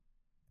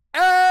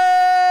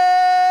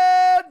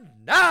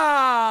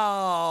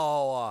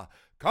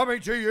coming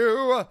to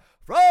you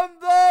from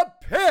the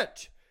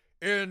pit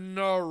in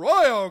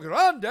Arroyo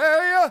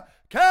Grande,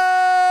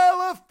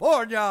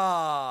 California.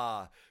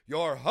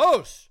 Your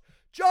hosts,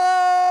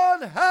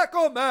 John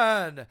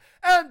Hackleman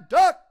and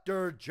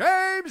Dr.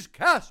 James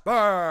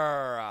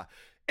Casper.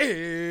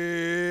 It's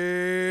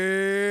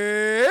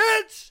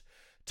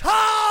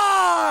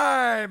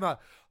time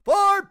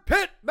for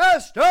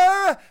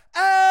Pitmaster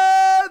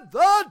and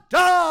the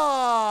Doc.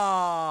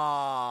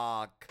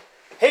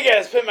 Hey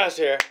guys, Pitmaster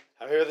here.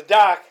 I'm here with the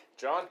Doc.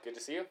 John, good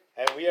to see you.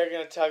 And we are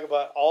going to talk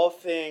about all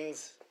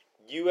things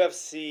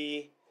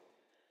UFC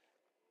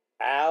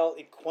Al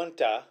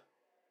Iaquinta.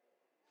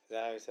 Is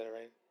that how you said it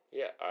right?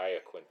 Yeah,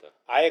 Iaquinta.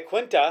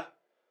 Iaquinta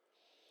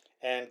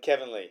and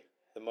Kevin Lee,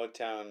 the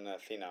Motown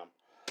phenom.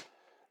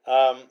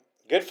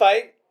 Good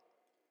fight.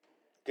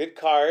 Good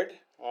card.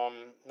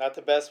 Not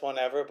the best one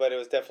ever, but it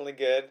was definitely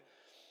good.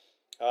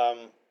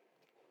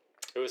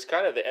 It was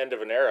kind of the end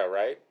of an era,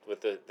 right?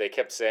 They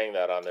kept saying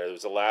that on there. It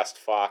was the last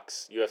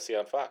Fox UFC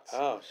on Fox.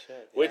 Oh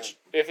shit! Yeah. Which,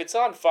 if it's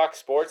on Fox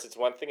Sports, it's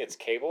one thing. It's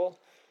cable,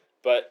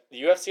 but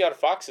the UFC on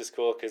Fox is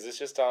cool because it's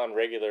just on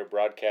regular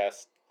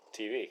broadcast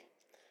TV.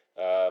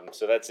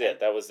 So that's it.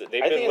 That was it.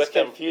 They've been with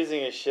them. It's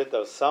confusing as shit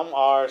though. Some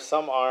are,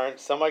 some aren't.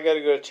 Some I got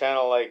to go to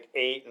channel like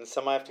 8, and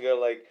some I have to go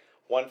to like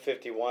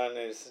 151. And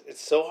it's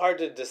so hard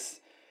to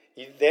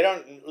they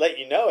don't let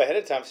you know ahead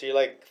of time, so you're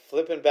like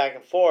flipping back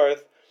and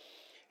forth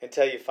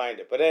until you find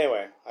it. But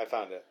anyway, I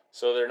found it.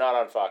 So they're not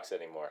on Fox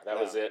anymore. That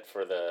was it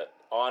for the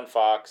on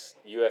Fox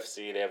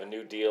UFC. They have a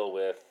new deal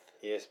with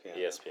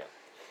ESPN.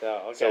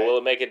 So, okay. So will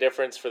it make a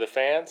difference for the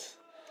fans?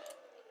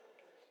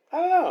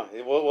 I don't know.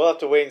 We'll have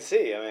to wait and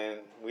see. I mean,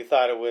 we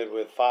thought it would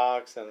with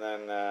Fox, and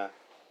then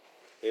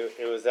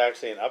it was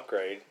actually an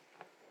upgrade.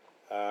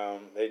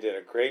 They did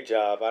a great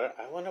job. I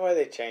wonder why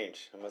they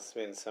changed. It must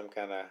have been some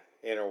kind of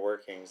inner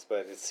workings,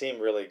 but it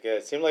seemed really good.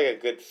 It seemed like a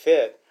good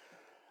fit.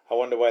 I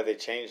wonder why they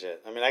changed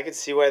it. I mean, I could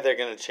see why they're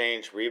going to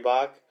change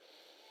Reebok,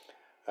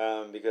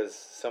 because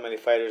so many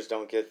fighters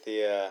don't get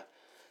the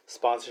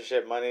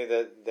sponsorship money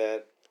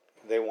that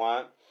they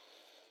want.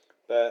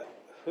 But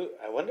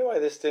I wonder why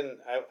this didn't.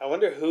 I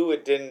wonder who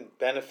it didn't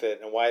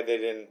benefit and why they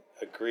didn't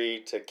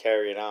agree to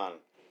carry it on.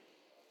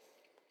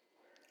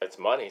 It's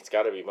money. It's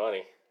got to be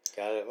money.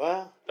 Got it.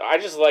 Well, I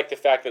just like the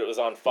fact that it was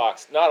on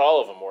Fox. Not all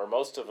of them were.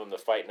 Most of them, the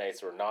fight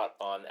nights were not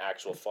on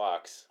actual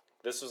Fox.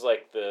 This was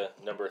like the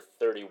number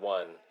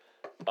 31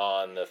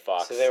 on the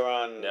Fox so they were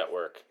on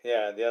network.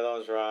 Yeah, the other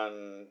ones were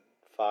on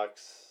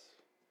Fox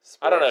Sports.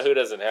 I don't know who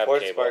doesn't have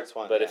Sports cable, Sports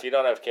 1, but yeah. if you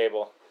don't have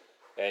cable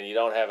and you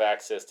don't have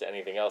access to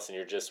anything else and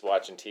you're just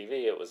watching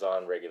TV, it was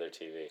on regular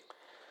TV.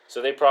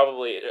 So they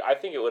I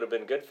think it would have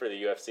been good for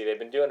the UFC. They've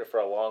been doing it for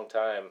a long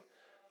time.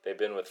 They've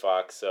been with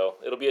Fox, so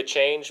it'll be a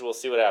change. We'll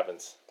see what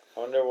happens. I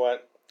wonder when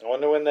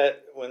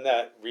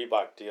that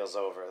Reebok deal's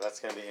over. That's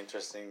gonna be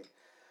interesting.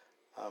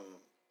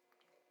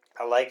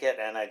 I like it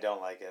and I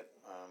don't like it,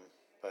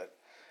 but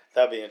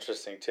that'll be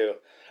interesting too.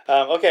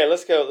 Okay,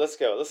 let's go.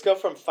 Let's go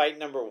from fight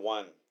number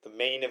 1, the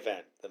main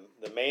event,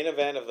 the main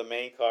event of the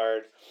main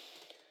card.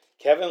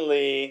 Kevin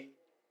Lee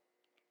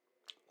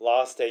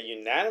lost a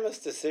unanimous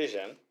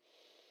decision.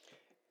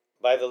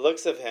 By the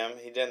looks of him,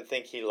 he didn't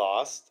think he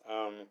lost.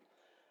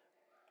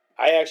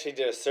 I actually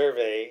did a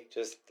survey,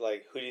 just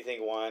like, who do you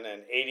think won?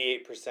 And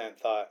 88%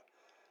 thought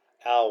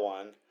Al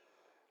won.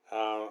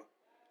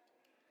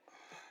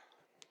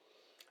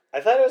 I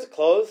thought it was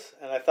close,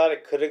 and I thought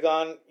it could have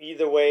gone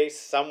either way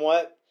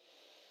somewhat,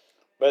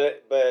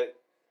 but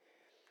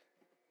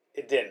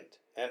it didn't.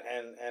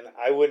 And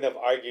I wouldn't have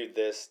argued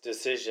this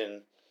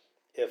decision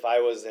if I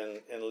was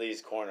in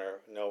Lee's corner.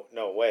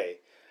 No way.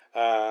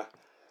 And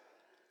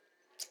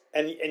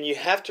you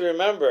have to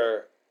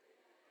remember,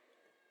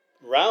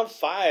 round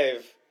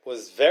 5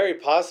 was very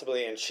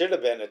possibly and should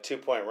have been a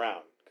 2-point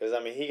round, because I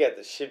mean he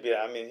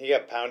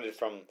got pounded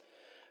from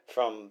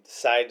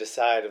side to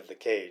side of the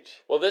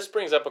cage. Well, this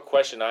brings up a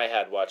question I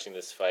had watching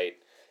this fight,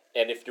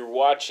 and if you're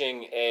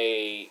watching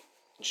a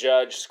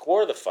judge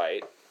score the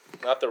fight,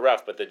 not the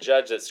ref, but the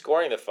judge that's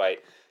scoring the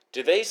fight,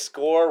 do they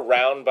score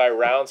round by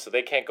round so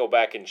they can't go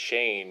back and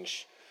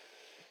change?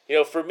 You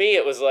know, for me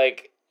it was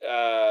like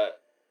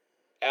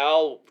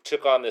Al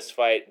took on this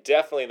fight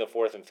definitely in the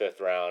 4th and 5th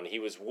round. He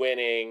was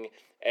winning,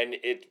 and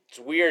it's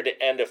weird to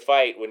end a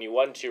fight when you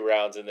won 2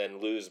 rounds and then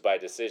lose by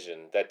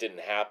decision. That didn't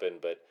happen,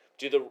 but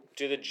do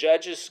the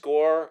judges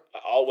score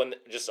all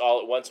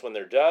at once when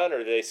they're done, or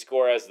do they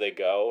score as they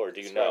go, or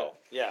do you know?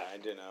 Yeah, I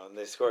do know.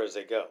 They score as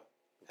they go.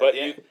 But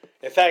in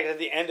fact, at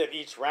the end of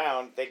each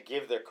round, they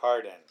give their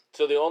card in.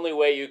 So the only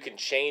way you can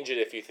change it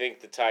if you think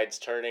the tide's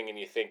turning and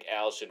you think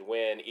Al should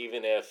win,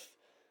 even if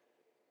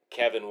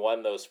Kevin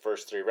won those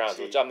first 3 rounds,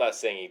 which I'm not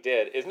saying he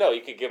did, is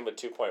you could give him a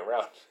 2-point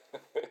round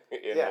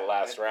in the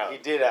last round. He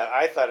did.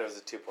 I thought it was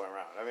a 2-point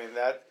round. I mean,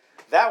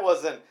 that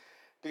wasn't,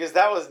 because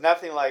that was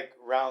nothing like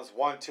rounds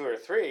 1, 2, or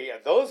 3.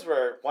 Those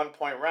were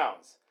 1-point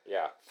rounds.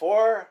 Yeah.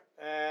 4,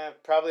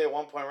 probably a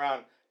 1-point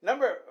round.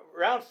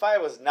 Round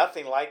 5 was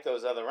nothing like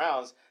those other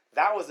rounds.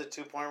 That was a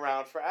 2-point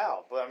round for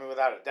Al, but I mean,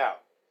 without a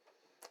doubt.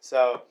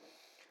 So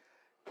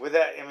With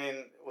that, I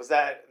mean, was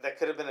that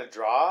could have been a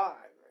draw?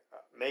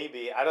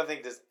 Maybe. I don't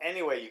think there's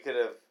any way you could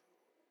have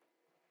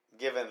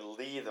given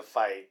Lee the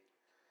fight.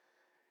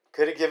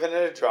 Could have given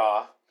it a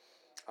draw.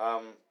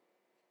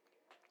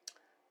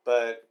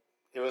 But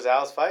it was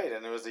Al's fight,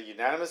 and it was a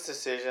unanimous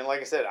decision.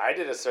 Like I said, I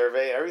did a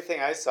survey.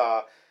 Everything I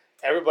saw,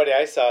 everybody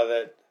I saw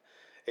that,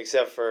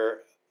 except for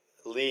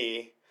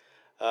Lee,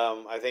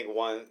 I think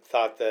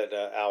thought that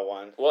Al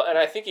won. Well, and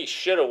I think he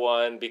should have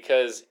won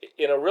because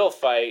in a real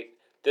fight,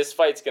 this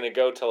fight's going to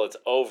go till it's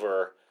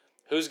over.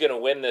 Who's going to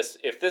win this?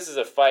 If this is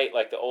a fight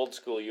like the old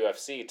school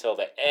UFC till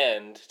the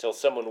end, till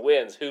someone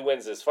wins, who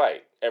wins this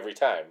fight every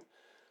time?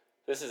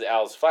 This is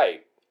Al's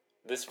fight.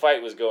 This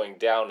fight was going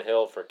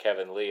downhill for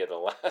Kevin Lee in the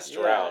last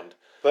round.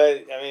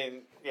 But, I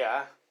mean,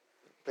 yeah.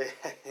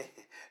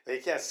 They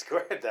can't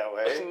square it that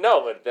way.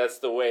 No, but that's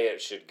the way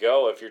it should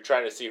go if you're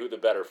trying to see who the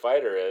better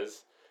fighter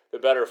is. The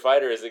better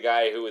fighter is the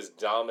guy who was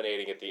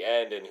dominating at the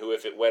end and who,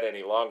 if it went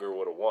any longer,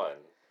 would have won.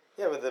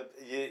 Yeah, but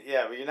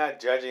you're not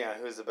judging on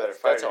who's the better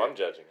fighter. That's how I'm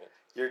judging it.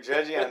 You're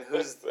judging on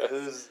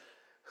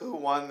who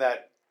won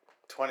that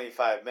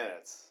 25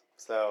 minutes.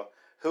 So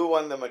who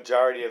won the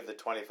majority of the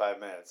 25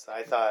 minutes?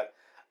 I thought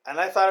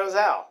it was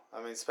Al.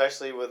 I mean,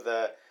 especially with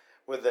the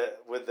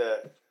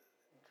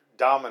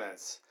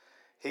dominance.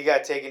 He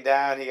got taken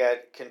down. He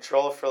got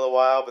control for a little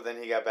while, but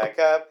then he got back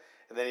up,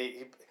 and then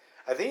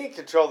I think he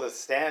controlled the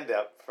stand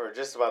up for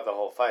just about the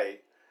whole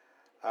fight.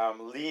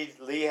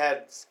 Lee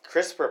had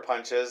crisper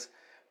punches,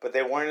 but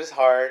they weren't as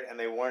hard and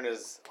they weren't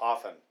as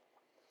often.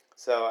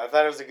 So I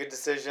thought it was a good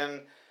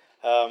decision,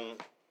 and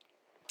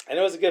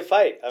it was a good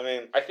fight. I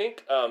mean, I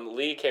think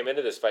Lee came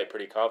into this fight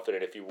pretty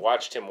confident. If you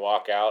watched him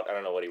walk out, I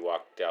don't know what he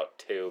walked out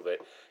to, but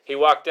he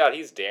walked out.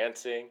 He's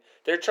dancing.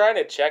 They're trying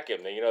to check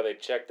him. They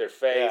check their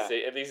face.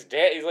 Yeah. And he's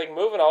like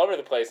moving all over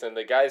the place, and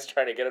the guy's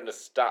trying to get him to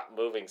stop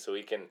moving so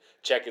he can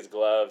check his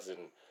gloves. And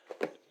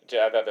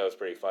I thought that was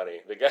pretty funny.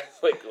 The guy's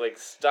like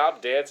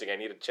stop dancing. I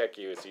need to check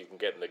you so you can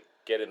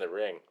get in the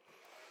ring.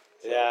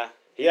 So yeah.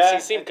 He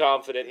seemed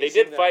confident. They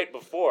did fight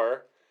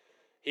before.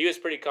 He was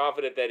pretty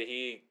confident that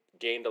he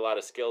gained a lot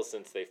of skills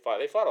since they fought.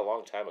 They fought a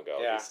long time ago,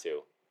 these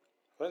two.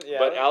 But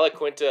Al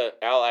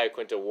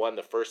Iaquinta won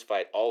the first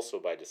fight also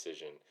by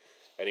decision.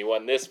 And he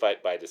won this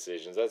fight by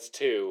decisions. That's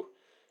two.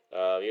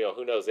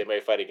 Who knows? They may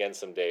fight again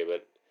someday,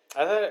 but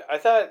I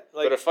thought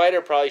but a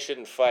fighter probably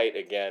shouldn't fight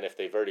again if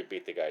they've already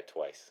beat the guy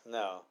twice.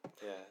 No.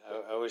 Yeah.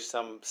 I wish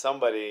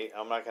somebody,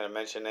 I'm not going to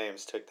mention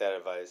names, took that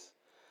advice.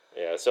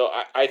 Yeah, so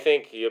I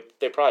think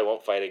they probably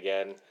won't fight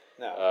again.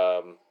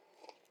 No.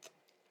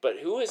 But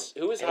who is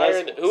higher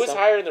in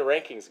the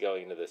rankings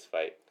going into this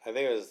fight? I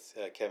think it was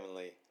Kevin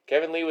Lee.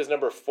 Kevin Lee was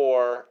number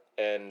 4,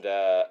 and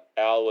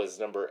Al was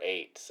number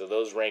 8. So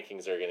those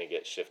rankings are going to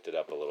get shifted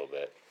up a little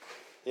bit.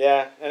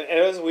 Yeah, and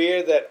it was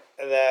weird that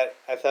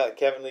I thought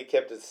Kevin Lee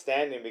kept it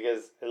standing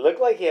because it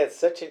looked like he had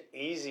such an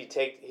easy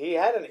He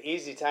had an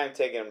easy time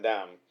taking him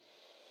down.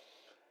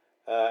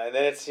 And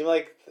then it seemed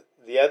like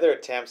the other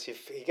attempts,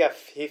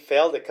 he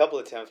failed a couple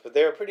attempts, but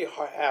they were pretty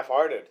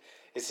half-hearted.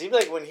 It seemed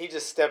like when he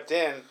just stepped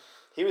in,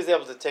 he was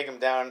able to take him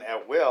down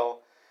at will,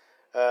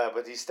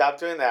 but he stopped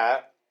doing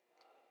that.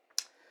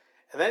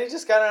 And then he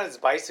just got on his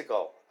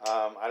bicycle.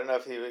 I don't know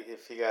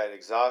if he got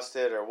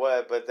exhausted or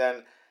what, but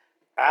then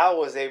Al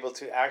was able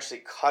to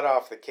actually cut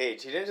off the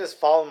cage. He didn't just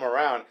follow him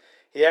around.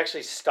 He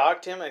actually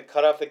stalked him and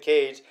cut off the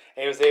cage,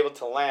 and he was able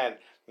to land,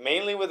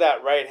 mainly with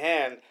that right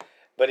hand.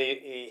 But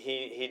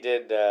he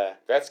did.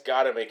 That's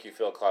got to make you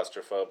feel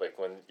claustrophobic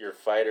when your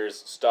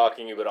fighter's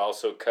stalking you, but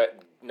also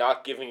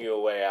not giving you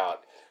a way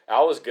out.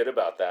 Al was good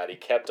about that. He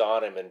kept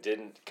on him and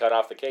didn't cut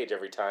off the cage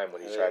every time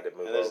when he tried to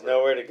move over. And there's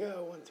nowhere to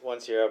go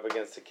once you're up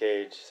against the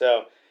cage.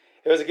 So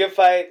it was a good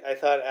fight. I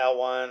thought Al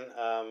won,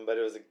 but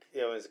it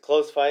was a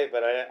close fight.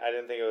 But I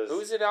didn't think it was.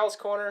 Who's in Al's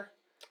corner?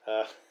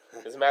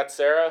 Is Matt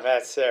Serra?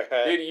 Matt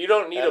Serra. Dude, you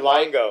don't need a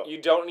Longo. mic.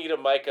 You don't need a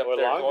mic up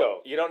their corner.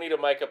 You don't need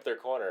a mic up their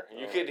corner.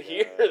 You could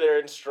hear their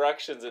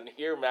instructions and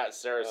hear Matt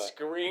Serra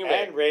screaming.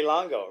 And Ray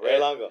Longo.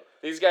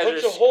 These guys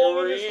Punch are a hole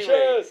screaming. in his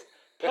chest.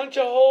 Punch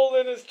a hole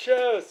in his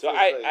chest. So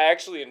I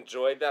actually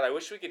enjoyed that. I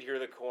wish we could hear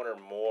the corner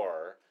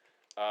more.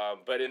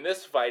 But in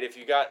this fight, if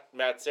you got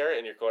Matt Serra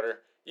in your corner,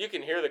 you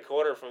can hear the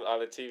corner from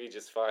on the TV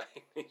just fine.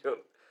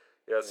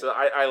 So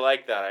I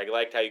like that. I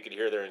liked how you could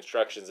hear their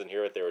instructions and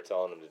hear what they were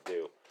telling them to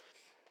do.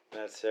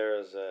 Matt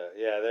Serra's,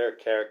 they're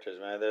characters,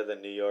 man. They're the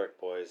New York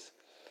boys.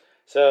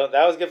 So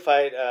that was a good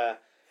fight.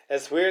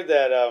 It's weird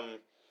that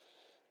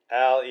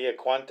Al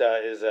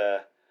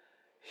Iaquinta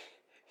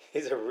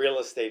he's a real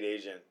estate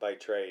agent by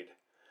trade.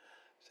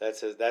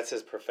 So that's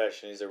his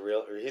profession. He's a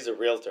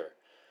realtor.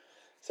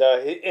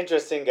 So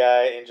interesting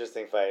guy,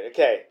 interesting fight.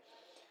 Okay.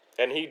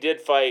 And he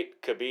did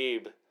fight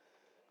Khabib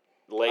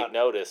late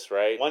notice,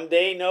 right? 1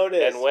 day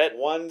notice. And went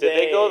 1 day. Did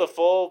they go the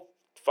full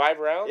 5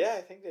 rounds? Yeah,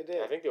 I think they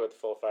did. I think they went the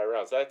full 5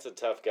 rounds. That's a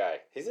tough guy.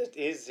 He's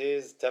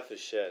tough as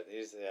shit.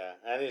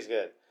 And he's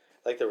good.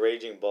 Like the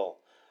Raging Bull.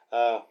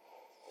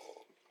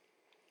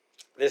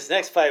 This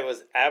next fight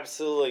was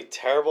absolutely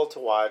terrible to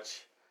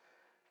watch.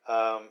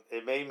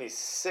 It made me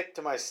sick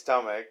to my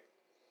stomach.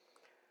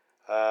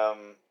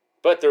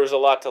 But there was a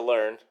lot to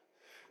learn.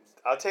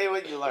 I'll tell you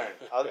what you learned.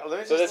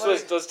 So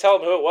let's tell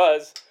them who it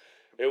was.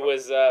 It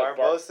was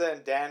Barbosa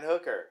and Dan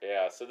Hooker.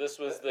 Yeah, so this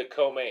was the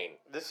co-main.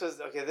 This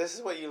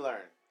is what you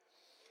learn.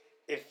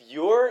 If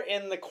you're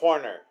in the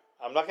corner,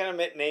 I'm not going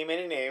to name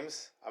any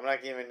names. I'm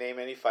not going to name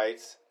any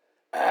fights.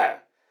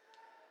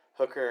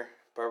 Hooker,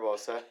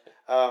 Barbosa.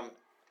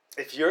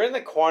 If you're in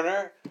the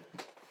corner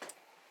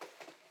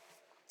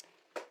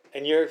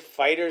and your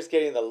fighter's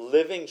getting the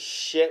living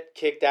shit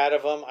kicked out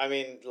of them, I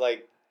mean,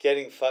 like,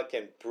 getting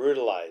fucking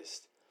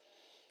brutalized,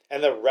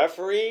 and the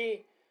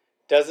referee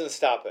doesn't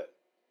stop it.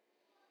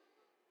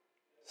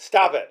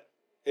 Stop it.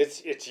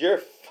 It's your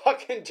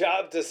fucking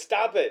job to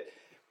stop it.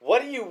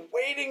 What are you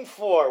waiting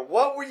for?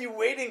 What were you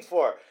waiting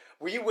for?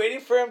 Were you waiting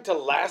for him to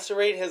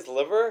lacerate his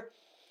liver?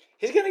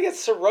 He's going to get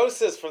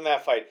cirrhosis from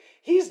that fight.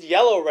 He's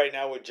yellow right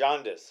now with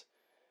jaundice.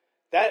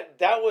 That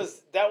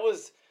was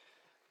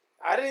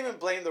I didn't even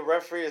blame the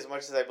referee as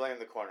much as I blame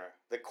the corner.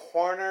 The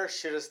corner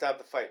should have stopped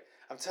the fight.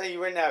 I'm telling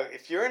you right now,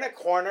 if you're in a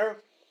corner,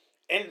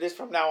 and this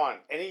from now on,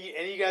 any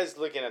of you guys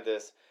looking at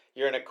this,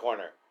 you're in a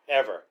corner,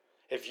 ever.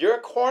 If you're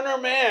a corner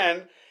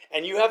man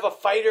and you have a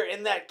fighter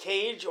in that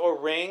cage or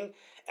ring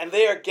and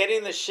they are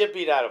getting the shit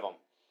beat out of them,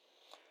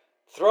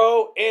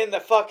 throw in the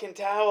fucking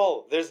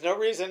towel. There's no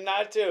reason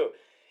not to.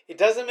 It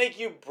doesn't make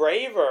you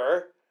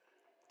braver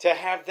to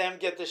have them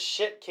get the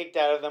shit kicked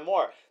out of them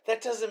more.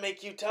 That doesn't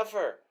make you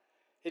tougher.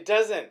 It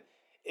doesn't.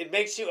 It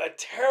makes you a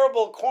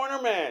terrible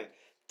corner man.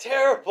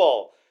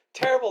 Terrible.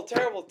 Terrible,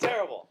 terrible,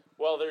 terrible.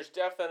 Well, there's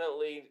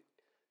definitely,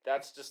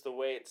 that's just the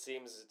way it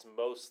seems it's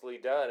mostly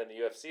done. And the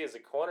UFC as a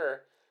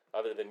corner,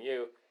 other than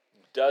you,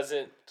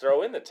 doesn't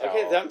throw in the towel.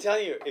 Okay, I'm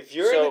telling you, if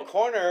you're in the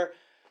corner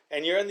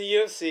and you're in the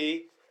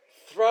UFC,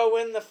 throw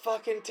in the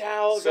fucking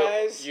towel,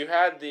 guys. You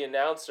had the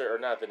announcer, or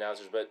not the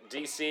announcers, but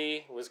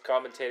DC was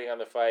commentating on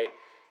the fight.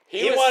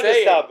 He wanted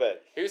to stop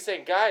it. He was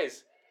saying,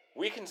 guys,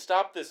 we can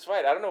stop this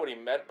fight. I don't know what he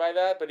meant by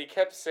that, but he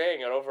kept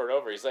saying it over and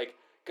over. He's like,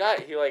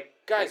 guys,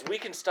 we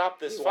can stop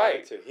this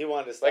fight. He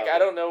wanted to stop it. I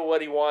don't know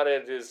what he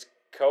wanted his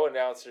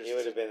co-announcers to do. He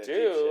would have been in deep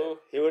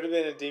shit. He would have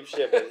been in deep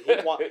shit,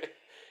 but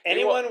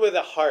anyone with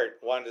a heart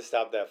wanted to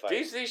stop that fight.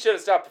 DC should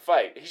have stopped the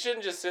fight. He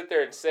shouldn't just sit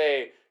there and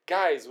say,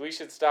 guys, we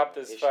should stop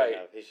this fight.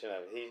 He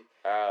shouldn't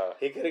have.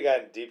 He could have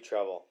gotten deep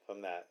trouble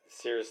from that.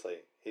 Seriously.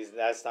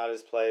 That's not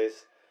his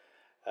place.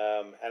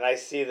 And I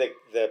see the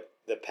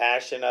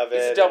passion of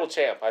it. He's a double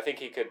champ. I think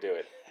he could do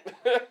it.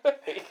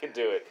 He could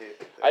do it.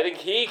 I think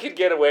he could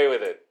get away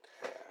with it.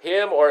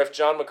 Him, or if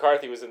John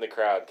McCarthy was in the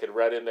crowd, could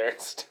run in there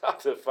and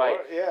stop the fight.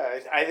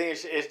 I think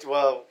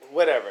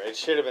whatever. It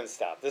should have been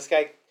stopped. This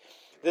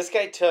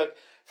guy took.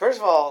 First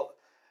of all,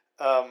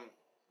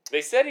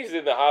 they said he was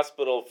in the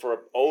hospital for an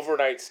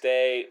overnight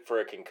stay for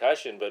a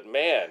concussion, but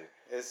man,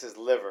 it's his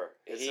liver.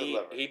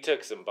 He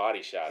took some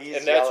body shots,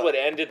 and that's what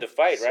ended the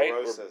fight,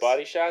 cirrhosis. Right? Were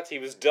body shots. He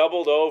was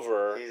doubled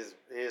over. He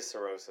is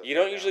cirrhosis. You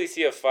don't usually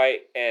see a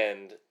fight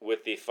end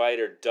with the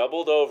fighter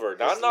doubled over,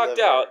 not knocked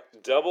out,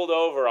 doubled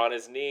over on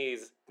his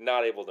knees,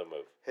 not able to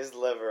move. His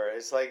liver.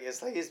 It's like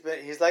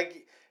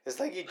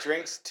he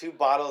drinks 2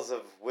 bottles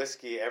of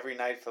whiskey every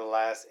night for the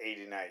last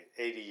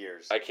 80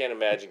 years. I can't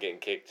imagine getting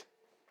kicked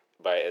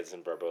by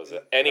Edson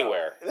Barboza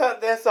anywhere.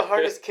 That's the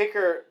hardest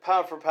kicker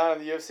pound for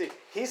pound in the UFC.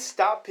 He's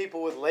stopped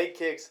people with leg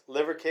kicks,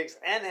 liver kicks,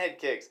 and head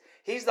kicks.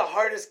 He's the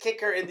hardest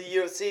kicker in the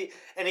UFC,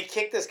 and he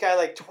kicked this guy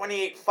like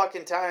 28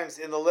 fucking times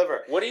in the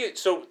liver.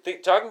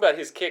 Talking about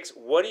his kicks,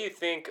 what do you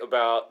think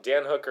about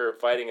Dan Hooker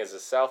fighting as a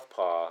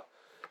southpaw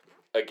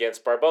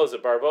against Barboza?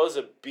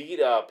 Barboza beat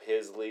up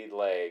his lead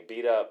leg,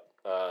 beat up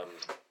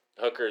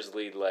Hooker's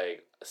lead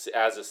leg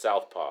as a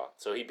southpaw.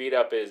 So he beat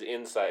up his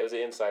inside. It was an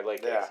inside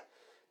leg kick.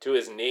 To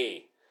his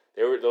knee.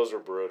 Those were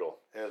brutal.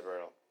 It was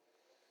brutal.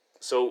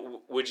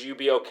 So would you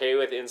be okay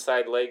with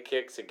inside leg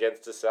kicks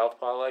against a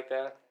southpaw like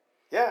that?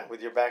 Yeah,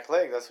 with your back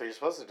leg. That's what you're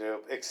supposed to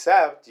do.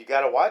 Except you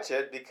got to watch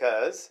it,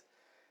 because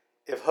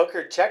if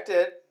Hooker checked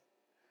it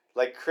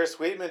like Chris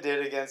Weidman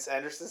did against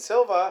Anderson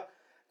Silva,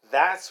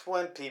 that's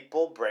when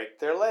people break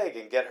their leg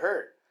and get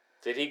hurt.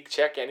 Did he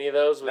check any of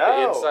those with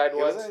the inside ones? No,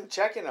 he wasn't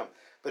checking them.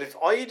 But if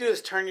all you do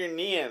is turn your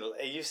knee in,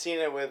 you've seen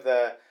it with...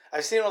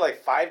 I've seen it with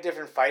like 5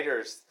 different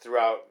fighters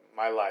throughout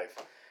my life.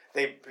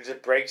 It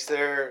just breaks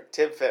their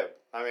tib fib.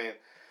 I mean,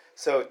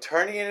 so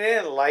turning it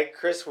in like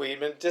Chris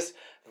Weidman, just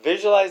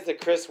visualize the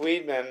Chris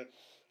Weidman,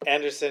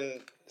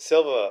 Anderson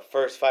Silva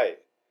first fight.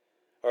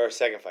 Or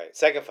second fight.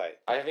 Second fight.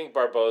 I think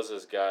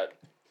Barboza's got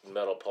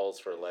metal poles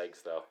for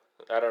legs, though.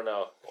 I don't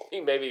know. He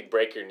maybe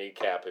break your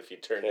kneecap if you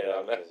turned it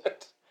on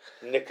that.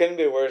 It couldn't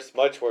be worse,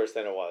 much worse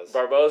than it was.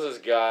 Barboza's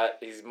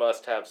he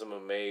must have some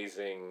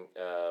amazing...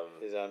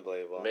 he's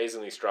unbelievable.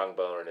 Amazingly strong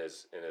bone in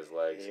his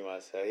legs. He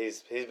must have.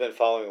 He's been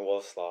following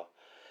Wolf's Law.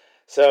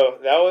 So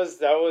that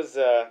was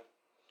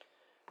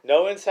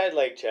no inside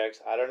leg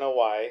checks. I don't know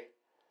why.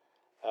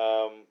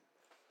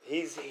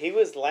 He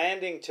was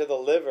landing to the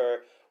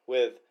liver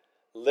with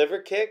liver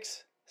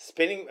kicks,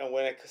 spinning, and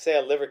when I say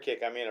a liver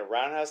kick, I mean a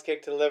roundhouse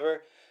kick to the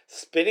liver,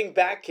 spinning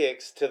back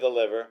kicks to the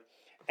liver,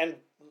 and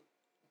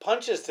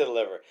punches to the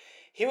liver.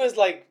 He was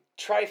like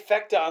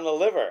trifecta on the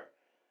liver.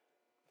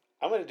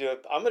 I'm gonna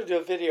do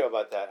a video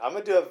about that. I'm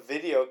gonna do a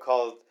video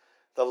called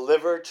the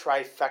liver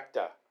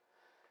trifecta,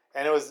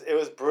 and it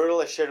was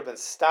brutal. It should have been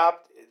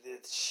stopped.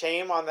 It's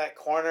shame on that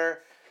corner.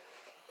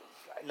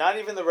 Not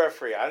even the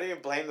referee. I don't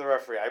even blame the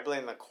referee. I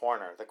blame the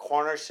corner. The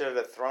corner should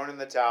have thrown in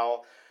the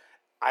towel.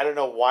 I don't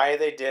know why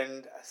they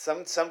didn't.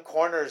 Some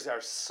corners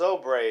are so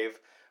brave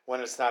when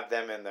it's not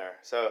them in there.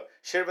 So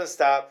should have been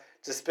stopped.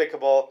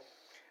 Despicable.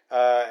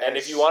 And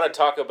if you want to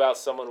talk about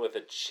someone with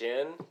a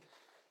chin,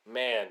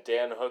 man,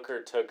 Dan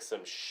Hooker took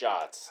some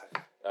shots.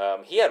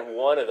 He had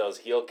one of those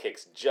heel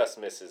kicks just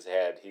miss his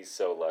head. He's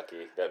so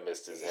lucky that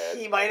missed his head.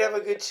 He might have a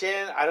good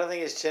chin. I don't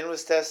think his chin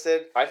was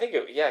tested. I think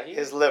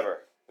his liver.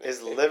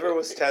 His liver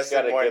was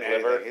tested more than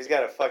anything. Liver.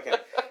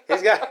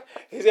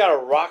 He's got a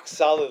rock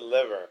solid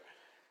liver.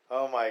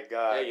 Oh my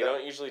God. Yeah, you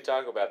don't usually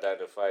talk about that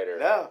in a fighter.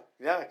 No,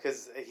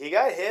 because he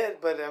got hit,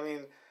 but I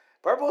mean,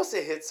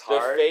 Barbosa hits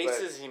hard. The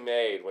faces he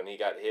made when he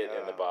got hit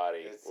in the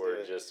body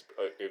were just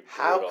brutal.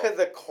 How could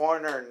the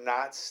corner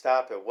not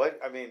stop it? What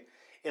I mean,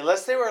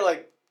 unless they were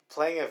like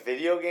playing a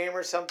video game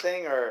or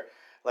something, or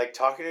like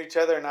talking to each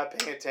other and not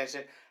paying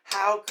attention,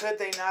 how could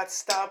they not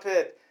stop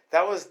it?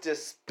 That was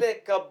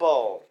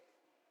despicable.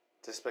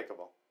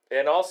 Despicable.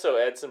 And also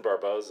Edson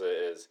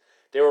Barboza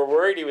they were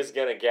worried he was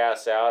going to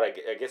gas out.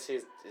 I guess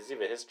does he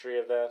have a history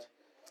of that?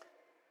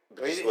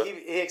 Well,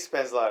 he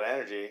expends a lot of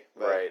energy.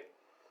 Right.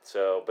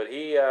 So, but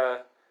he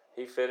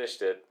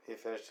finished it. He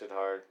finished it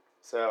hard.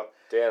 So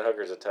Dan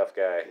Hooker's a tough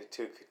guy.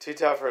 Too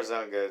tough for his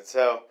own good.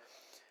 So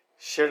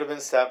should have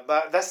been stopped.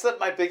 But that's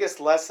my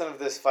biggest lesson of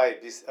this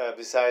fight,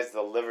 besides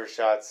the liver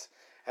shots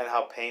and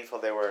how painful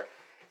they were,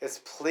 is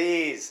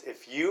please,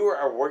 if you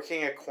are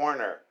working a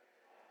corner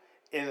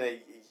in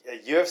a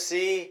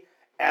UFC,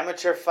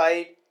 amateur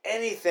fight,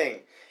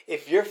 anything,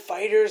 if your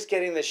fighter's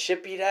getting the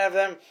shit beat out of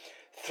them,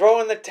 throw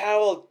in the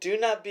towel. Do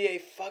not be a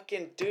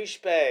fucking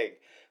douchebag.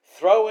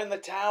 Throw in the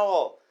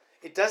towel.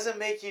 It doesn't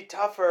make you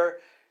tougher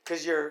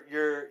because your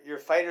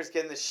fighter's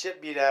getting the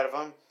shit beat out of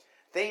them.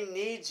 They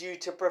need you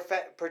to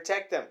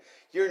protect them.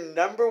 Your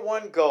number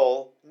one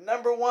goal,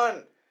 number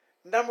one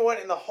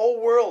in the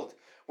whole world,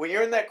 when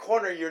you're in that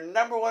corner, your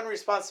number one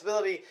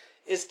responsibility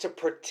is to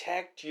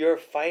protect your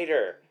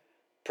fighter.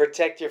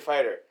 Protect your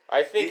fighter.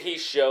 I think he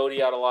showed he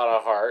had a lot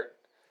of heart,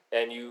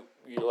 and you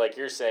like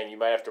you're saying, you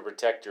might have to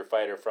protect your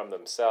fighter from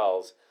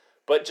themselves.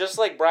 But just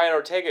like Brian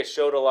Ortega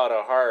showed a lot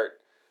of heart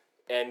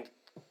and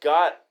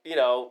got, he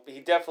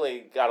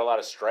definitely got a lot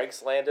of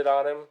strikes landed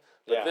on him.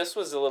 But this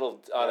was a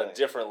little on a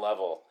different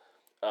level.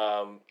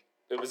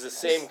 It was the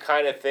same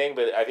kind of thing,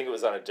 but I think it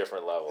was on a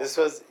different level. This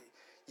was,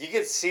 you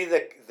could see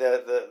the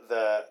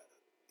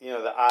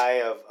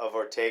eye of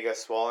Ortega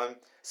swollen.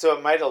 So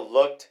it might have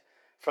looked,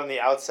 from the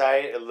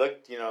outside, it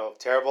looked,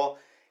 terrible.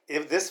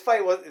 If this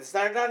fight it's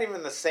not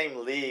even the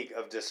same league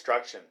of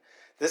destruction.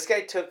 This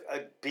guy took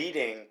a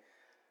beating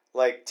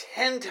like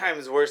 10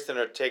 times worse than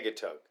Ortega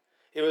took.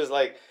 It was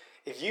like,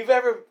 if you've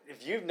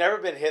never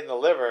been hit in the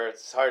liver,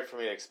 it's hard for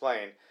me to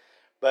explain,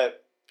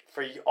 but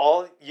for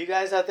all you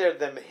guys out there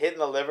that hit in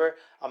the liver,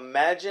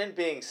 imagine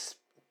being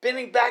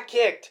spinning back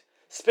kicked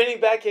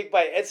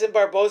by Edson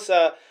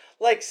Barboza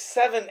like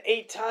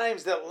 7-8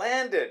 times that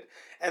landed,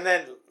 and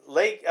then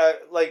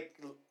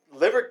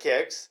liver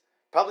kicks,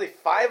 probably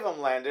 5 of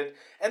them landed,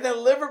 and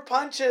then liver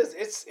punches.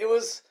 It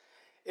was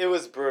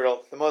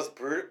brutal. It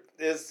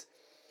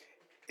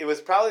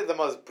was probably the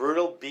most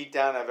brutal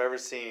beatdown I've ever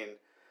seen.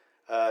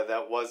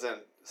 That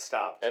wasn't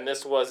stopped. And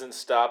this wasn't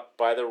stopped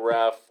by the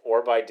ref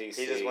or by DC.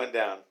 He just went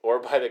down. Or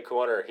by the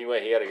corner. He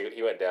went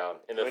down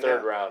in the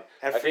third round.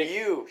 And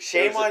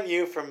shame on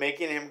you for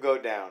making him go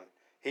down.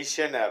 He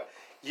shouldn't have.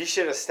 You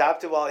should have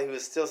stopped it while he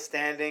was still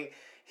standing.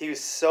 He was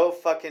so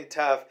fucking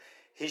tough.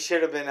 He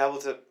should have been able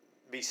to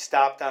be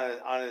stopped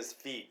on his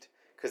feet,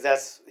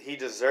 because he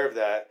deserved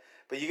that.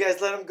 But you guys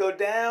let him go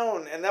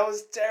down, and that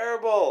was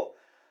terrible.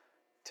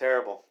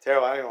 Terrible. I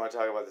don't even want to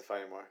talk about this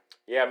fight anymore.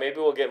 Yeah, maybe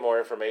we'll get more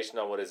information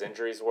on what his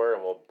injuries were,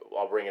 and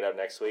I'll bring it up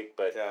next week.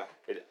 But yeah.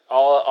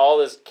 All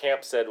this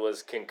camp said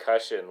was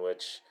concussion,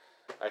 which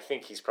I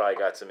think he's probably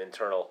got some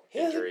internal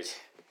injuries.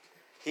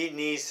 He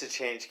needs to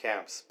change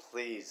camps,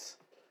 please.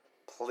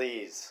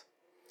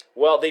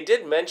 Well, they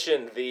did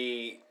mention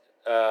the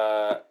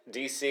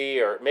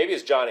DC, or maybe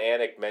it's John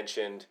Anik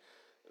mentioned,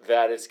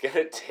 that it's going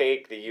to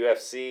take the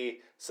UFC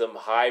some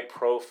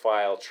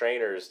high-profile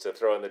trainers to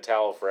throw in the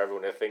towel for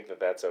everyone to think that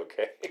that's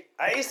okay.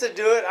 I used to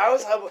do it. I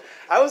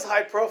was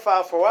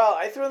high-profile for a while.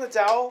 I threw in the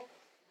towel.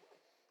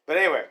 But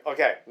anyway,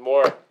 okay.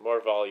 More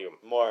volume.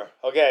 More.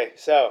 Okay,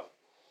 so,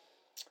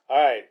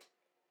 all right.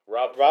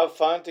 Rob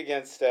Font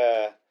against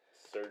Sergio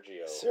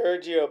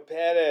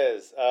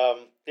Perez.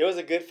 It was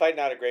a good fight,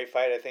 not a great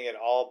fight. I think it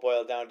all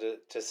boiled down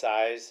to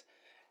size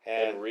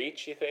and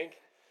reach. You think?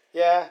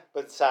 Yeah,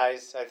 but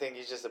size. I think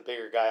he's just a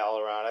bigger guy all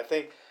around. I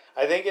think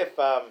if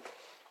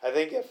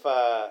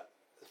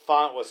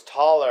Font was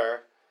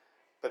taller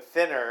but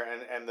thinner,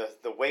 and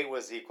the weight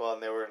was equal,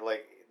 and they were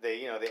like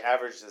they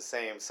averaged the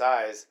same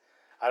size,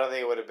 I don't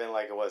think it would have been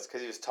like it was,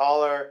 because he was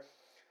taller,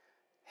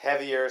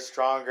 heavier,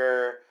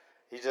 stronger.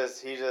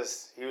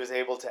 He was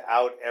able to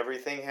out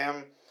everything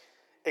him,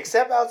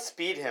 except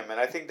outspeed him, and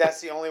I think that's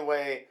the only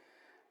way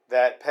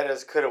that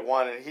Pettis could have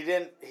won. And he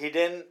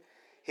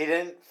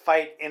didn't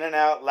fight in and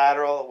out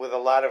lateral with a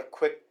lot of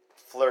quick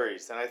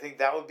flurries, and I think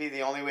that would be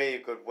the only way you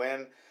could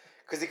win,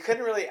 because he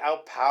couldn't really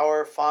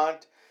outpower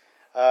Font.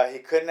 He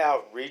couldn't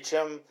outreach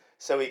him,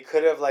 so he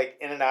could have like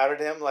in and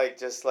outed him, like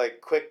just like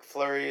quick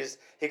flurries.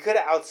 He could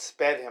have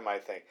outsped him. I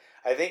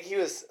think he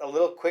was a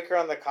little quicker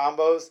on the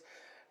combos,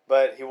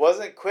 but he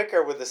wasn't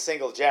quicker with a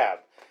single jab.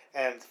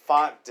 And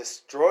Font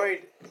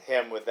destroyed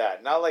him with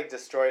that. Not like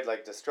destroyed,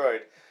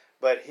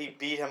 but he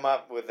beat him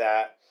up with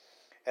that.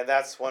 And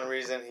that's one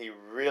reason he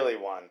really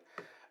won.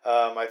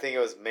 I think it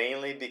was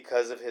mainly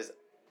because of his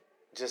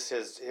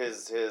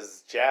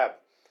jab.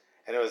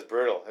 And it was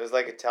brutal. It was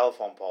like a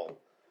telephone pole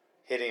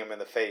hitting him in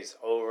the face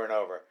over and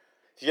over.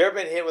 If you ever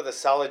been hit with a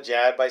solid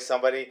jab by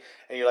somebody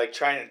and you're like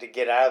trying to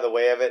get out of the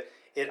way of it,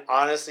 it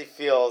honestly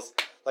feels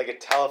like a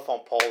telephone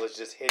pole is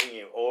just hitting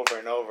you over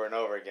and over and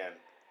over again.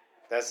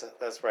 That's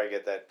where I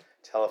get that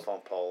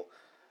telephone pole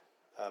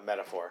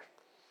metaphor.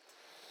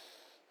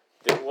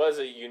 There was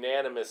a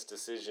unanimous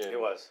decision. It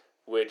was.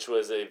 Which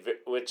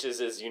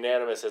is as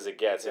unanimous as it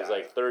gets. It was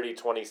like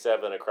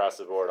 30-27 across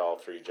the board, all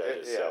three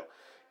judges. So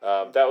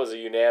that was a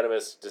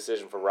unanimous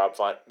decision for Rob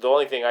Font. The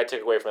only thing I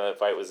took away from that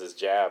fight was his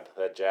jab.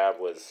 That jab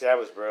was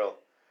brutal.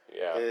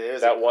 Yeah, it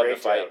was that won the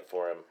fight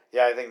for him.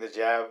 Yeah, I think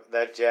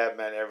that jab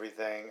meant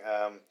everything.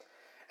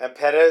 And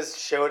Pettis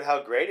showed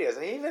how great he is.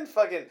 And he even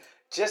fucking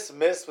just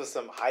missed with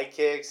some high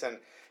kicks and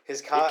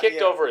his. He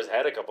kicked over his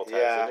head a couple times,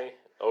 didn't he?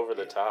 Over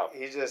the top.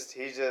 He just.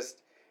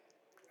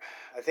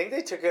 I think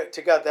they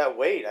took out that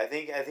weight. I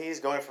think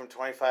he's going from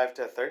 25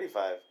 to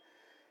 35.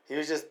 He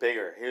was just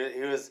bigger.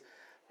 He was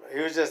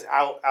just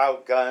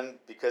outgunned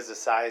because of the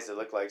size it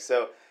looked like.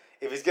 So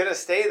if he's gonna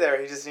stay there,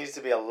 he just needs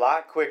to be a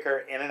lot quicker,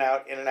 in and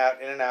out,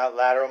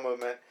 lateral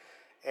movement,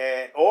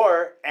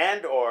 or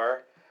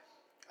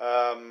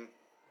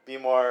be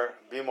more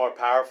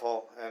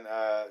powerful and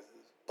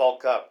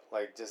bulk up.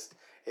 Like just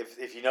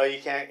if you know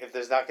you can't, if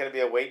there's not gonna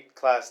be a weight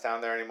class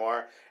down there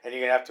anymore, and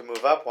you're gonna have to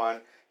move up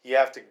one. You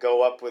have to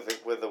go up with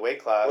the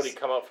weight class. Would he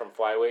come up from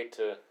flyweight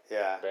to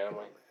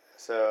bantamweight?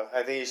 So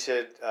I think he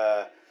should,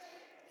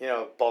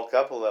 bulk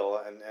up a little,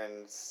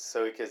 and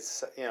so he could,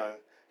 be a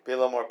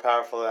little more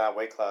powerful in that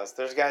weight class.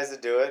 There's guys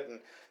that do it,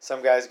 and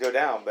some guys go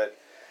down, but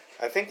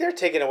I think they're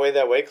taking away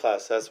that weight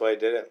class. That's why he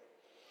did it.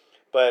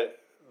 But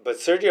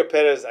Sergio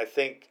Pettis, I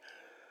think,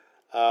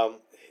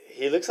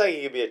 he looks like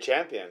he could be a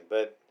champion,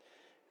 but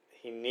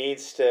he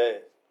needs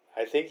to.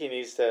 I think he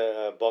needs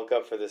to bulk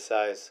up for this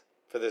size,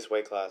 for this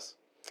weight class.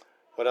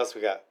 What else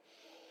we got?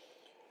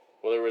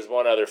 Well, there was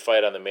one other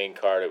fight on the main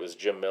card. It was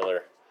Jim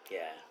Miller.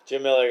 Yeah.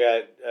 Jim Miller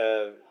got...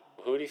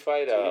 who did he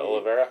fight?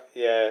 Oliveira?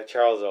 Yeah,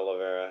 Charles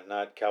Oliveira,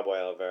 not Cowboy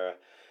Oliveira.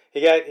 He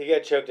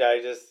got choked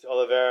out.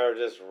 Oliveira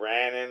just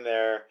ran in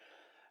there,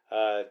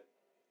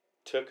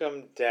 took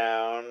him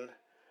down.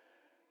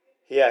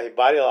 Yeah, he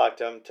body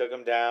locked him, took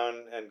him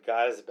down, and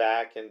got his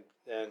back and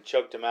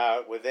choked him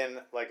out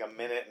within like a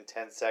minute and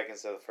 10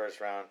 seconds of the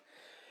first round.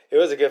 It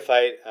was a good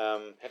fight.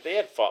 Have they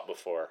had fought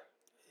before?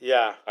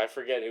 Yeah. I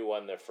forget who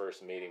won their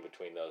first meeting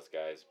between those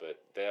guys,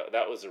 but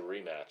that was a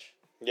rematch.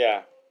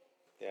 Yeah.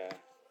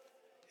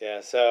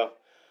 So,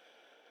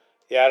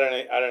 I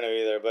don't know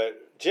either.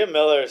 But Jim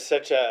Miller is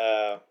such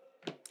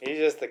he's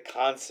just the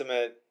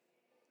consummate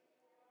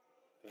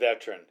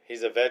veteran.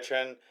 He's a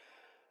veteran.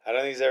 I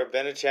don't think he's ever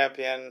been a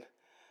champion,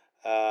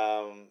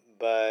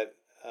 but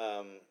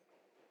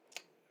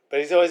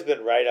he's always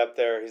been right up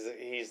there.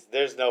 He's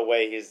there's no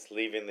way he's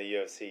leaving the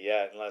UFC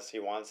yet unless he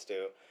wants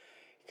to.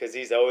 Because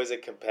he's always a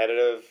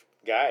competitive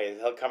guy.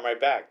 He'll come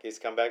right back. He's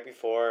come back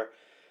before,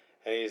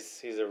 and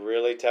he's a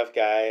really tough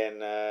guy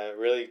and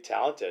really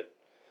talented.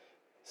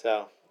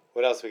 So,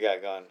 what else we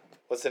got going?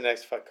 What's the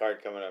next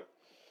card coming up?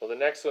 Well, the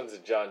next one's a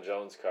John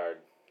Jones card,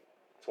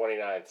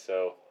 29th.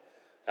 So,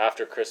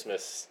 after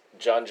Christmas,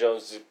 John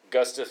Jones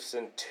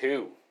Gustafsson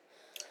 2.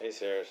 Are you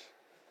serious?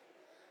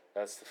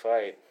 That's the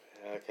fight.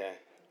 Okay.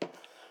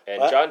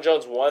 And John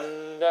Jones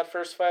won that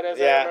first fight,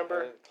 as I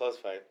remember. Close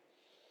fight.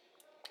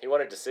 He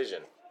won a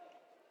decision.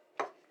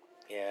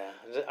 Yeah,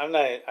 I'm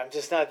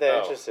just not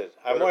that interested.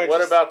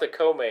 What about the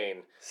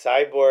co-main?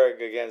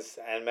 Cyborg against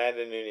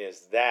Amanda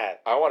Nunes.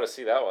 I want to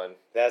see that one.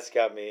 That's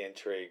got me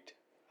intrigued.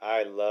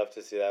 I love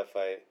to see that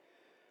fight.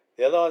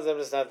 The other ones, I'm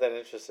just not that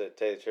interested, to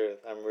tell you the truth.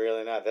 I'm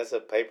really not. That's a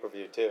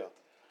pay-per-view, too.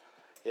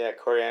 Yeah,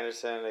 Corey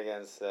Anderson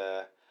against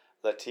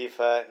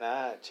Latifa.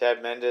 Nah.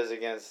 Chad Mendes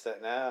against...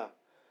 No.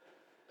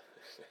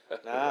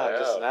 No, I'm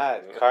just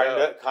not.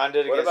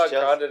 Condit what against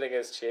about Condit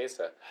against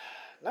Chiesa?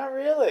 Not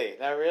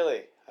really.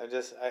 I'm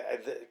just.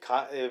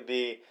 It would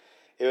be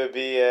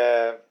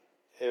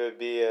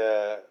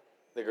the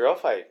girl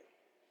fight.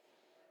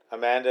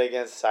 Amanda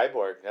against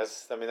Cyborg.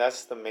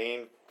 That's the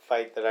main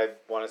fight that I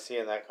want to see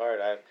in that card.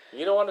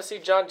 You don't want to see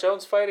John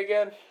Jones fight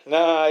again?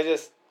 No, I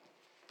just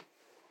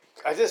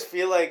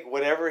feel like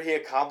whatever he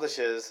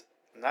accomplishes,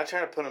 I'm not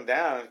trying to put him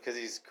down because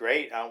he's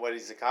great on what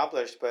he's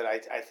accomplished, but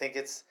I think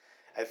it's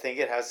I think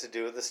it has to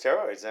do with the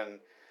steroids. And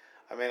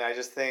I mean, I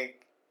just think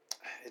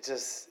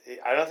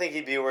I don't think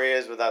he'd be where he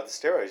is without the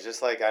steroids.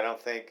 Just like I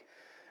don't think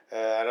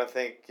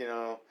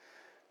Acevedo,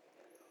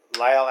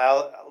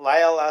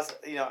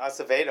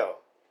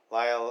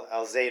 Lyle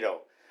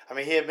Alzado. I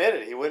mean, he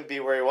admitted he wouldn't be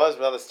where he was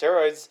without the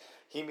steroids.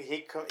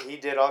 He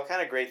did all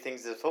kind of great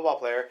things as a football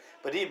player,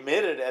 but he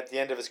admitted at the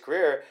end of his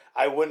career,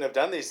 I wouldn't have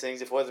done these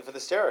things if it wasn't for the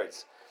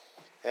steroids.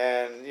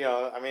 And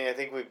I mean, I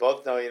think we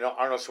both know,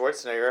 Arnold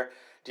Schwarzenegger.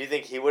 Do you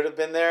think he would have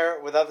been there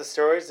without the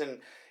steroids? And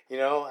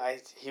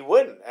he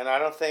wouldn't. And I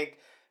don't think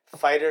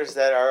fighters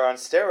that are on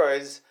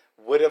steroids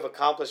would have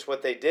accomplished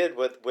what they did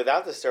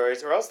without the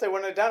steroids, or else they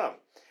wouldn't have done them.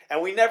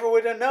 And we never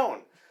would have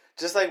known.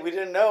 Just like we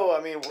didn't know.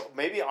 I mean,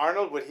 maybe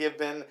Arnold, would he have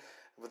been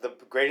the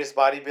greatest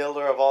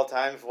bodybuilder of all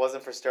time if it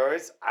wasn't for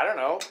steroids? I don't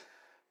know.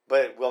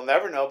 But we'll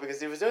never know because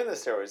he was doing the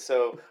steroids.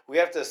 So we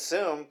have to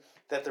assume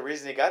that the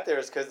reason he got there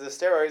is because of the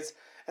steroids.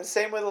 And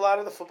same with a lot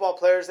of the football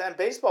players and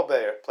baseball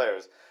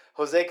players.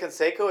 Jose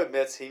Canseco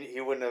admits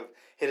he wouldn't have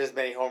hit as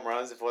many home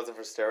runs if it wasn't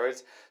for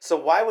steroids. So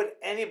why would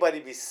anybody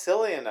be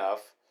silly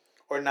enough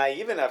or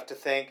naive enough to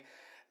think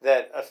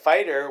that a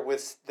fighter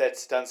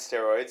that's done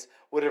steroids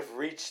would have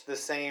reached the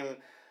same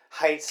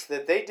heights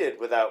that they did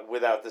without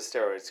the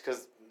steroids?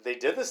 Because they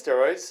did the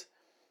steroids.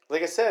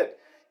 Like I said,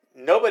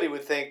 nobody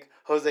would think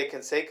Jose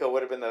Canseco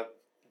would have been the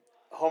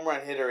home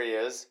run hitter he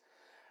is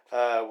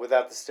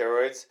without the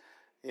steroids.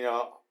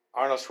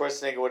 Arnold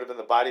Schwarzenegger would have been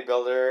the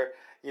bodybuilder.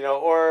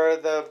 Or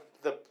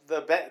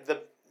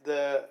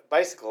the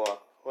bicycle.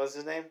 What was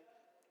his name?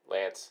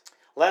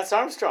 Lance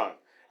Armstrong.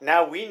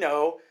 Now we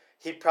know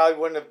he probably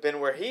wouldn't have been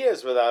where he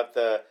is without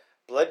the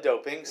blood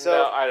doping. So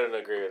no, I don't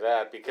agree with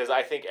that because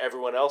I think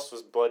everyone else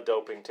was blood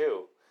doping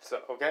too.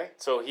 So okay.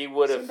 So he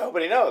would have. So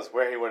nobody knows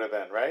where he would have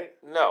been, right?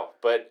 No,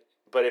 but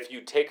if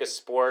you take a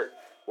sport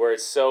where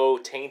it's so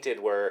tainted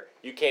where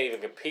you can't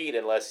even compete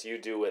unless you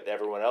do what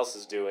everyone else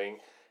is doing,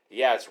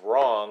 yeah, it's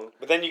wrong.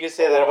 But then you can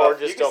say that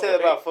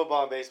about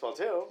football and baseball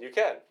too. You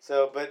can.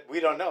 So, but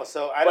we don't know.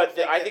 So I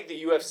think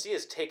the UFC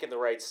has taken the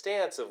right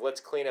stance of let's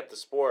clean up the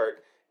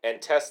sport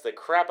and test the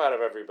crap out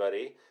of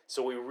everybody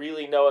so we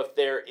really know if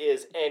there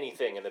is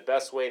anything. And the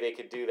best way they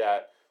could do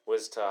that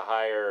was to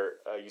hire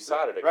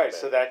USADA to come in.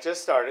 So that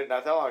just started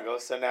not that long ago.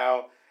 So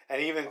now, and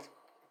even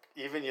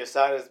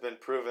USADA has been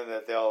proven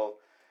that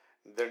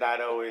they're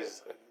not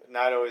always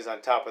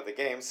on top of the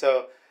game.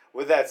 So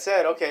with that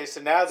said, okay,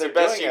 so now they're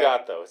doing it. It's the best you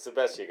got, though. It's the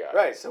best you got.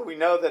 Right. So we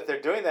know that they're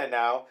doing that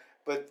now,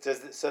 but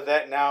so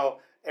that now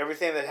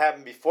everything that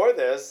happened before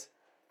this,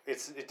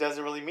 it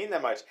doesn't really mean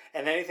that much.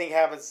 And anything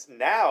happens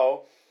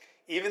now,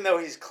 even though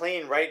he's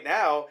clean right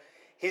now,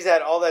 he's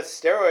had all that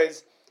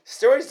steroids.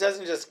 Steroids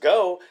doesn't just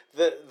go.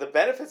 The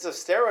benefits of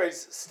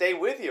steroids stay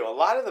with you. A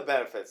lot of the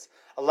benefits,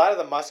 a lot of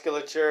the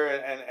musculature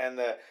and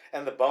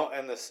the bone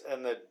and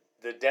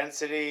the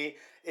density,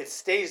 it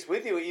stays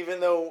with you even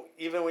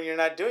when you're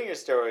not doing your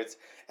steroids.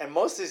 And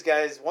most of these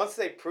guys, once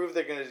they prove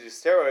they're going to do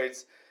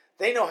steroids,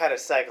 they know how to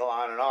cycle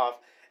on and off.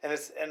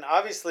 And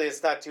obviously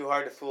it's not too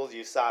hard to fool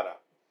USADA.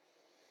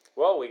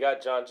 Well, we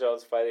got John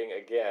Jones fighting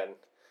again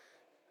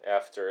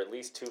after at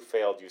least 2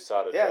 failed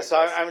USADA. Yeah, so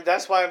I mean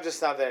that's why I'm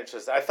just not that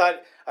interested. I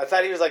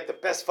thought he was like the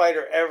best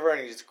fighter ever,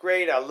 and he's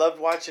great. I loved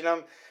watching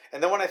him.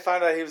 And then when I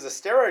found out he was a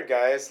steroid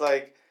guy, it's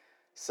like,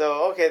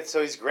 so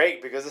he's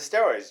great because of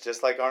steroids,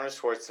 just like Arnold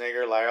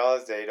Schwarzenegger, Lyle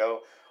Alzado,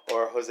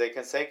 or Jose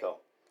Canseco.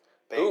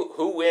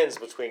 Who wins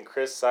between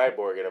Chris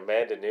Cyborg and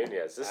Amanda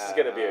Nunes? This is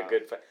going to be a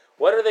good fight.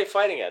 What are they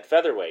fighting at?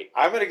 Featherweight.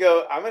 I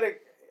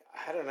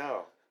don't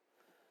know.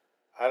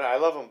 I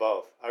love them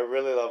both. I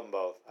really love them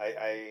both.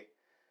 I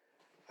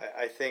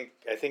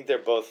think they're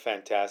both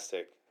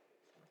fantastic.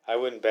 I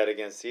wouldn't bet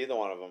against either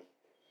one of them.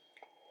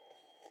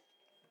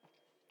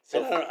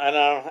 So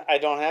I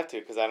don't have to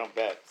because I don't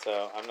bet.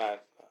 So I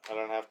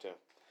don't have to.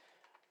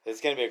 It's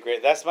gonna be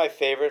that's my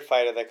favorite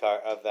fight of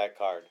that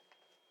card.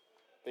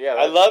 Yeah,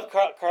 I love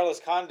Carlos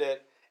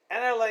Condit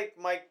and I like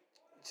Mike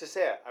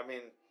Chisea. I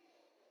mean,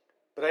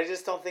 but I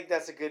just don't think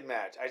that's a good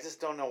match. I just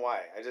don't know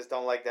why. I just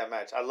don't like that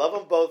match. I love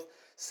them both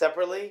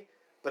separately,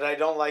 but I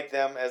don't like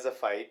them as a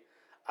fight.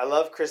 I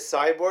love Chris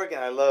Cyborg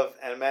and I love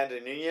Amanda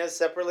Nunes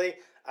separately.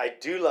 I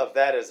do love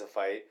that as a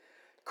fight.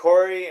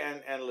 Corey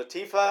and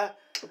Latifa,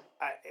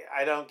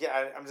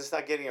 I'm just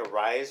not getting a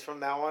rise from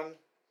that one.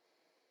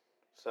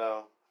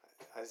 So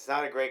it's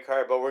not a great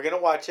card, but we're gonna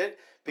watch it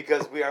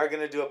because we are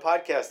gonna do a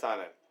podcast on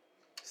it.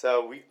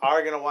 So we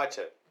are gonna watch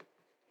it,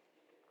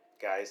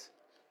 guys.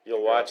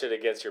 You'll watch it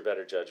against your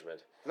better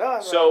judgment. No,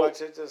 I'm gonna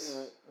watch it.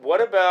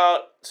 What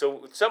about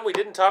something we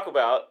didn't talk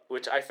about,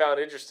 which I found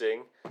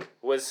interesting,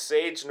 was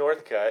Sage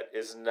Northcutt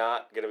is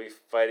not going to be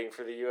fighting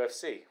for the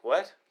UFC.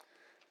 What?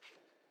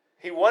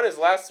 He won his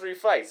last 3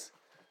 fights.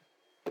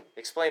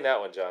 Explain that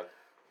one, John.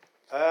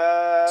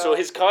 So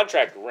his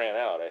contract ran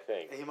out, I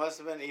think. He must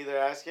have been either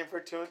asking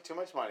for too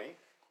much money.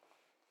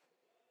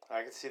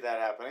 I could see that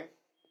happening.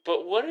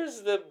 But what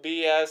is the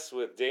BS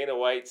with Dana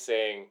White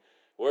saying,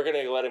 we're going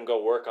to let him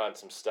go work on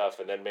some stuff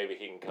and then maybe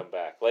he can come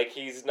back? Like,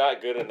 he's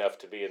not good enough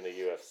to be in the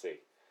UFC.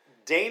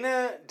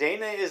 Dana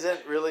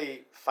isn't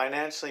really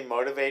financially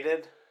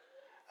motivated.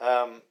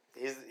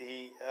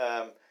 He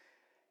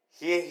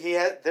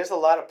has. There's a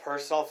lot of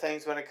personal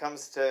things when it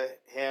comes to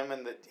him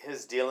and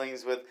his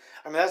dealings with.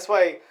 I mean, that's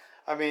why.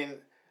 I mean,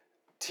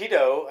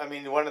 Tito. I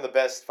mean, one of the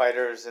best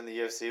fighters in the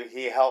UFC.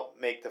 He helped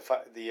make the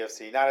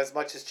UFC. Not as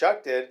much as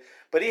Chuck did,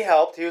 but he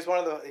helped. He was one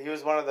of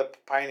the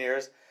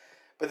pioneers.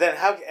 But then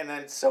and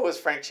then so was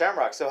Frank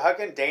Shamrock. So how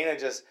can Dana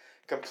just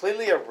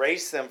completely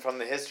erase them from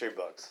the history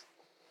books?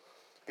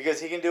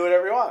 Because he can do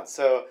whatever he wants.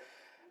 So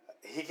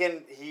he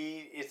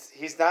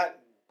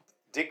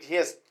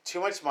has too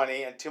much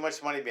money and too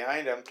much money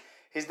behind him.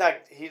 He's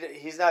not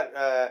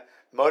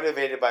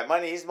motivated by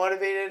money. He's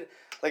motivated,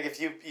 like,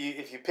 if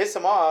you piss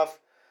him off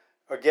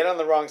or get on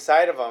the wrong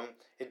side of him,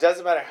 it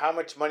doesn't matter how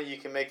much money you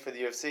can make for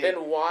the UFC.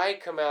 Then why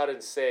come out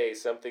and say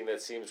something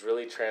that seems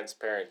really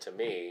transparent to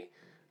me,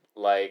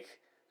 like,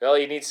 well,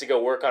 he needs to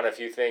go work on a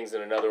few things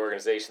in another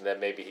organization,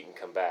 then maybe he can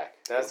come back.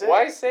 That's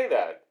Why it. say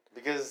that?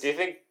 Because do you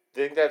think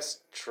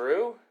that's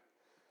true?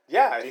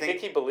 Yeah, Do you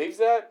think he believes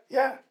that?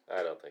 Yeah.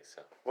 I don't think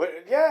so.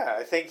 Yeah,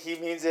 I think he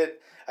means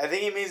it. I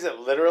think he means it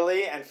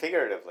literally and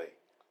figuratively.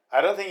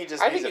 I don't think he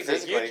just. I think he's a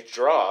huge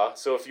draw.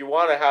 So if you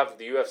want to have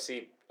the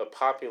UFC a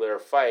popular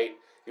fight,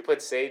 you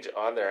put Sage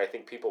on there. I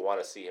think people want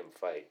to see him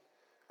fight.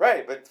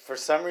 Right, but for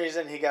some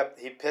reason he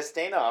pissed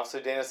Dana off. So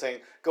Dana's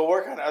saying, "Go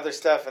work on other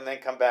stuff and then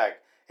come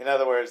back." In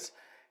other words,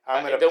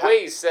 the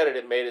way he said it,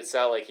 it made it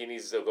sound like he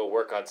needs to go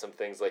work on some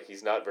things, like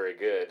he's not very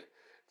good,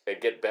 and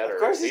get better.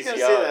 Of course he's going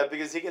to say that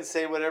because he can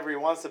say whatever he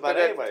wants about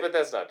anybody. But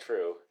that's not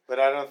true. But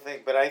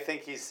I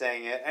think he's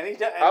saying it, and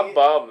I'm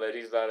bummed that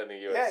he's not in the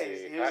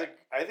UFC. Yeah,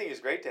 I think he's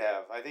great to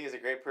have. I think he's a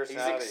great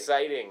personality. He's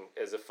exciting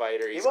as a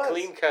fighter. He's a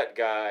clean-cut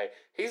guy.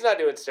 He's not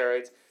doing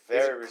steroids.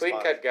 He's a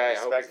clean-cut guy. I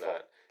hope he's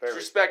not. He's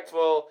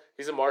respectful.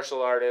 He's a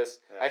martial artist.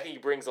 Yeah. I think he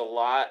brings a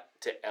lot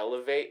to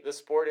elevate the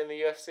sport in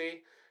the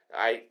UFC.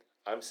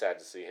 I'm sad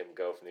to see him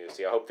go from the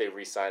UFC. I hope they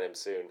re-sign him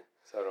soon.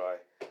 So do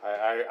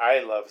I.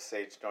 I love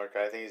Sage Northcutt.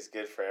 I think he's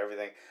good for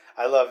everything.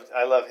 I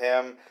love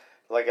him.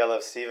 Like I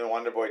love Stephen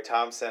Wonderboy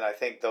Thompson. I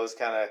think those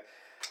kind of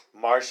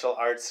martial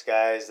arts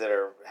guys that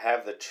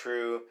have the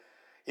true.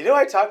 You know who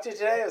I talked to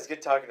today? It was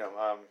good talking to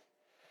him.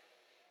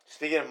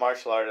 Speaking of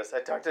martial artists, I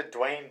talked to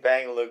Dwayne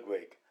Bang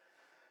Ludwig.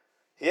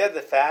 He had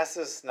the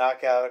fastest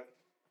knockout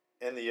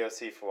in the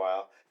UFC for a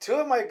while. Two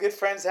of my good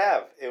friends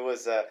have. It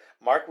was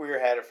Mark Weir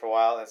had it for a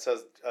while, and so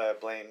is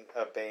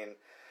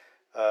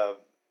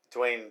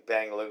Dwayne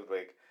Bang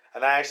Ludwig.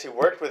 And I actually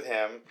worked with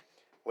him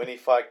when he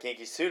fought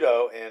Genki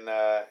Sudo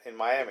in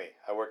Miami.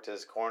 I worked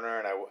his corner,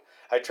 and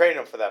I trained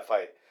him for that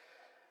fight.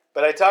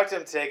 But I talked to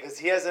him today because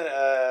he has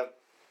a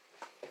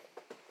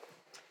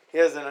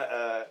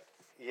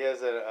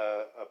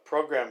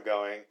program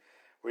going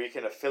where you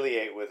can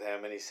affiliate with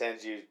him, and he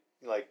sends you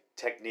like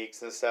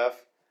techniques and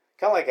stuff,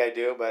 kind of like I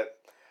do, but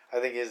I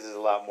think his is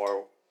a lot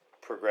more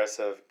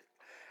progressive.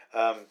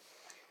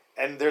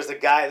 And there's a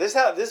guy. This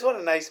is what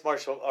a nice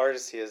martial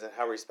artist he is, and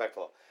how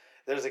respectful.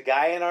 There's a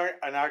guy in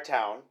our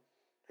town.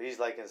 He's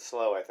like in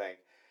Slow, I think,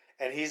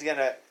 and he's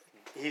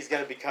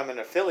gonna become an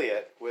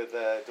affiliate with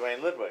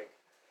Dwayne Ludwig.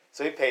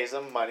 So he pays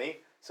him money.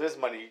 So his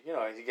money,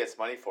 he gets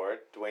money for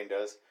it. Dwayne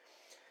does.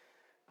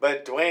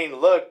 But Dwayne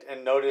looked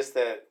and noticed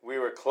that we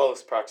were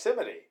close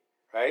proximity,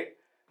 right?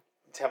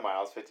 10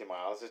 miles, 50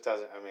 miles. It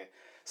doesn't. I mean,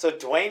 so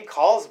Dwayne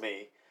calls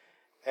me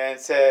and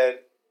said,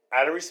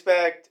 out of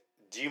respect,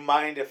 do you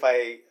mind if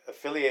I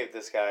affiliate with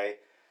this guy?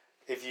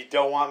 If you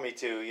don't want me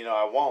to,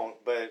 I won't.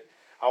 But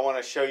I want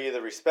to show you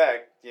the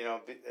respect,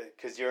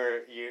 because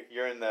you're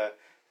in the,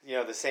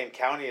 the same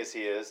county as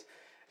he is,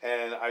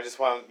 and I just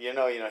want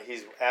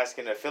he's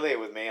asking to affiliate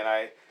with me, and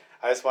I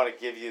just want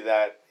to give you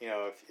that,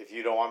 if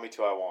you don't want me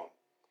to, I won't.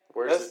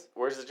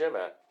 Where's the gym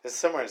at? It's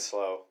somewhere in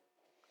Slow,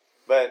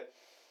 but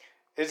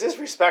it's just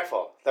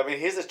respectful. I mean,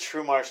 he's a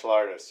true martial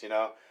artist,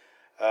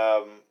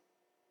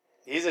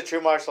 he's a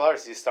true martial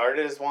artist. He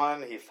started as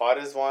one, he fought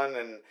as one,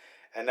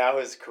 and now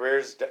his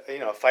career's,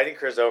 fighting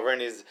career's over,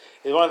 and he's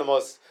one of the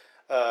most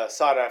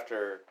sought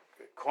after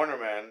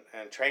cornermen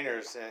and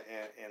trainers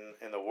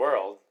in the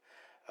world.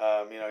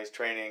 He's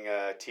training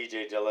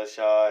T.J.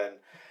 Dillashaw,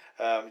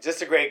 and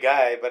just a great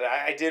guy. But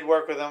I did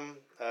work with him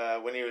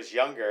when he was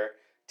younger,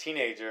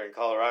 teenager in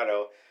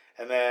Colorado,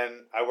 and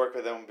then I worked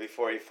with him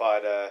before he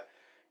fought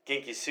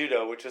Genki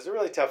Sudo, which was a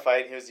really tough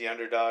fight. He was the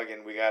underdog,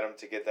 and we got him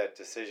to get that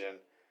decision.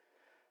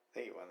 I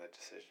think he won that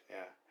decision.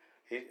 Yeah,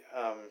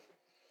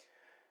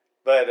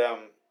 but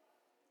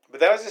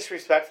that was just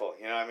respectful.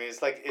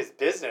 It's like it's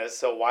business.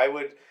 So why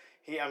would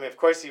he? I mean, of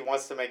course he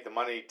wants to make the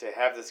money to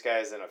have this guy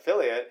as an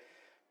affiliate,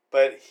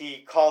 but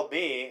he called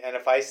me, and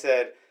if I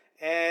said,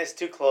 it's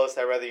too close,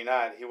 I'd rather you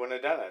not, he wouldn't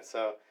have done it.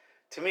 So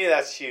to me,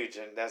 that's huge,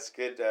 and that's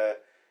good.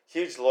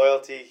 Huge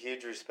loyalty,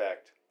 huge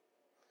respect.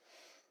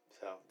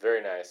 So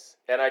very nice.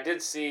 And I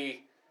did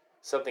see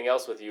something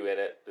else with you in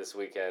it this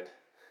weekend.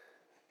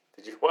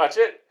 Did you watch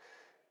it?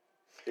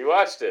 You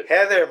watched it.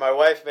 Heather, my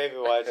wife, made me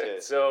watch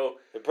it. So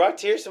it brought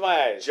tears to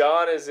my eyes.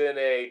 John is in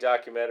a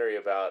documentary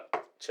about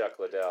Chuck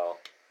Liddell.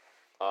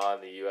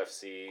 on the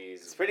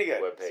UFC's It's pretty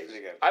good. webpage. It's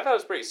pretty good. I thought it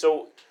was pretty.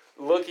 So,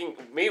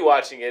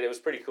 watching it, it was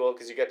pretty cool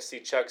because you got to see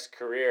Chuck's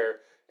career,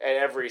 and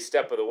every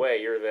step of the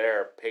way, you're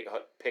there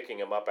picking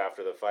him up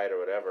after the fight or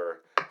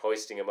whatever,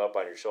 hoisting him up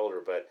on your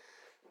shoulder. But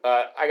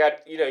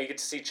you get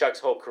to see Chuck's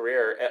whole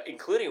career,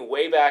 including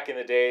way back in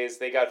the days.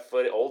 They got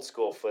old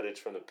school footage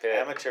from the pit,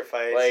 Amateur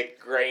fights, like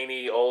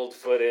grainy old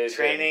footage.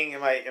 Training in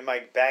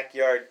my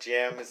backyard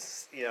gym.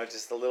 It's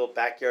just a little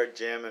backyard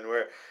gym, and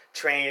we're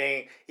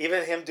training.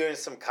 Even him doing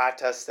some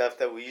kata stuff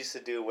that we used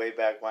to do way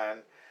back when.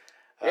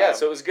 Yeah,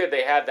 so it was good.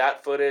 They had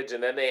that footage,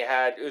 and then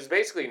it was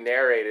basically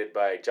narrated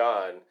by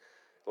John,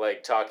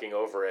 like talking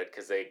over it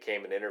because they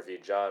came and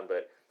interviewed John.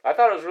 But I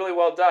thought it was really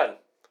well done.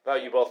 I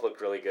thought you both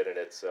looked really good in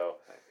it. So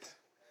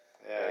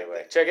yeah,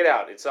 anyway, check it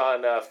out. It's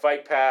on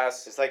Fight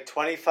Pass. It's like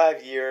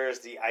 25 years,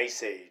 the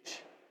Ice Age.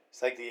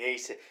 It's like the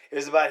Ice Age. It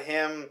was about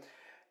him.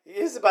 It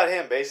is about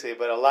him basically,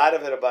 but a lot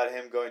of it about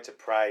him going to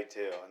Pride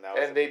too,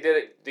 and they did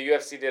it. The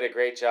UFC did a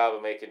great job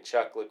of making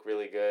Chuck look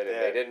really good, and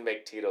they didn't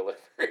make Tito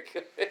look very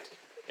good.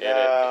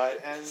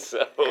 And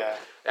so,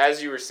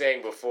 as you were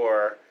saying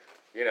before,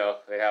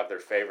 they have their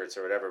favorites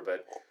or whatever,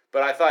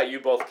 but I thought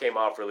you both came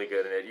off really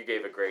good in it. You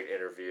gave a great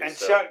interview. And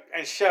so. Chuck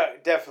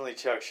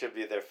should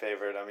be their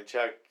favorite. I mean,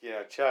 Chuck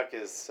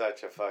is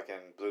such a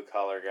fucking blue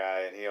collar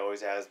guy, and he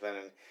always has been,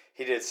 and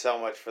he did so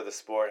much for the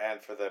sport and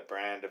for the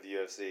brand of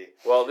UFC.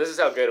 Well, this is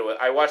how good it was.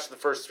 I watched the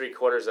first 3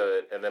 quarters of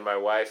it, and then my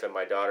wife and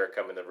my daughter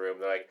come in the room.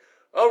 They're like,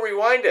 "Oh,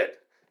 rewind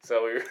it."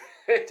 So we.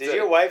 Did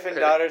your wife and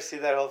daughter see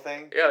that whole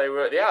thing? Yeah, they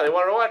wanted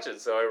to watch it,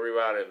 so I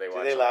rewound it and they watched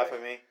it. Did they laugh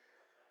at me?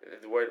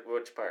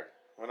 Which part?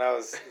 When I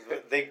was,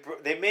 they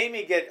made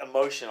me get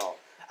emotional.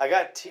 I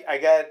got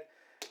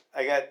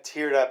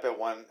teared up at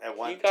one.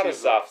 You got a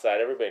soft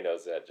side. Everybody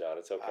knows that, John.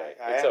 It's okay.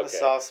 I have a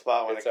soft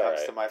spot when it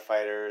comes to my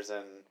fighters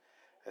and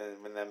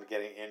when them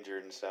getting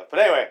injured and stuff. But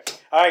anyway,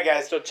 all right,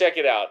 guys. So check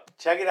it out.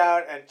 Hey,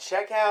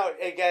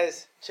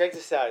 guys, check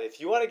this out.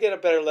 If you want to get a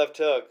better left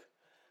hook,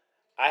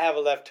 I have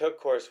a left hook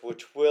course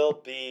which will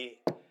be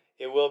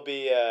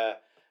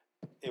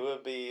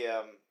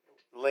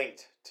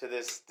linked to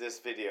this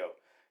video.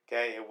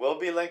 Okay, it will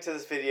be linked to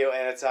this video,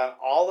 and it's on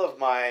all of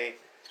my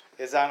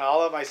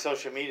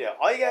social media.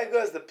 All you gotta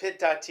go is the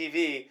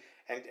pit.tv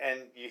and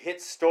you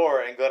hit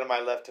store and go to my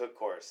left hook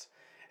course,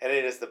 and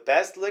it is the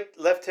best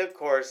left hook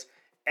course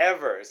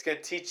ever. It's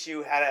gonna teach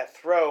you how to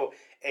throw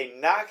a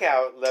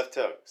knockout left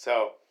hook.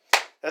 So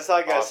that's all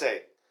I gotta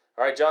say.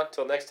 All right, John.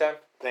 Till next time.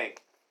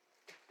 Thanks.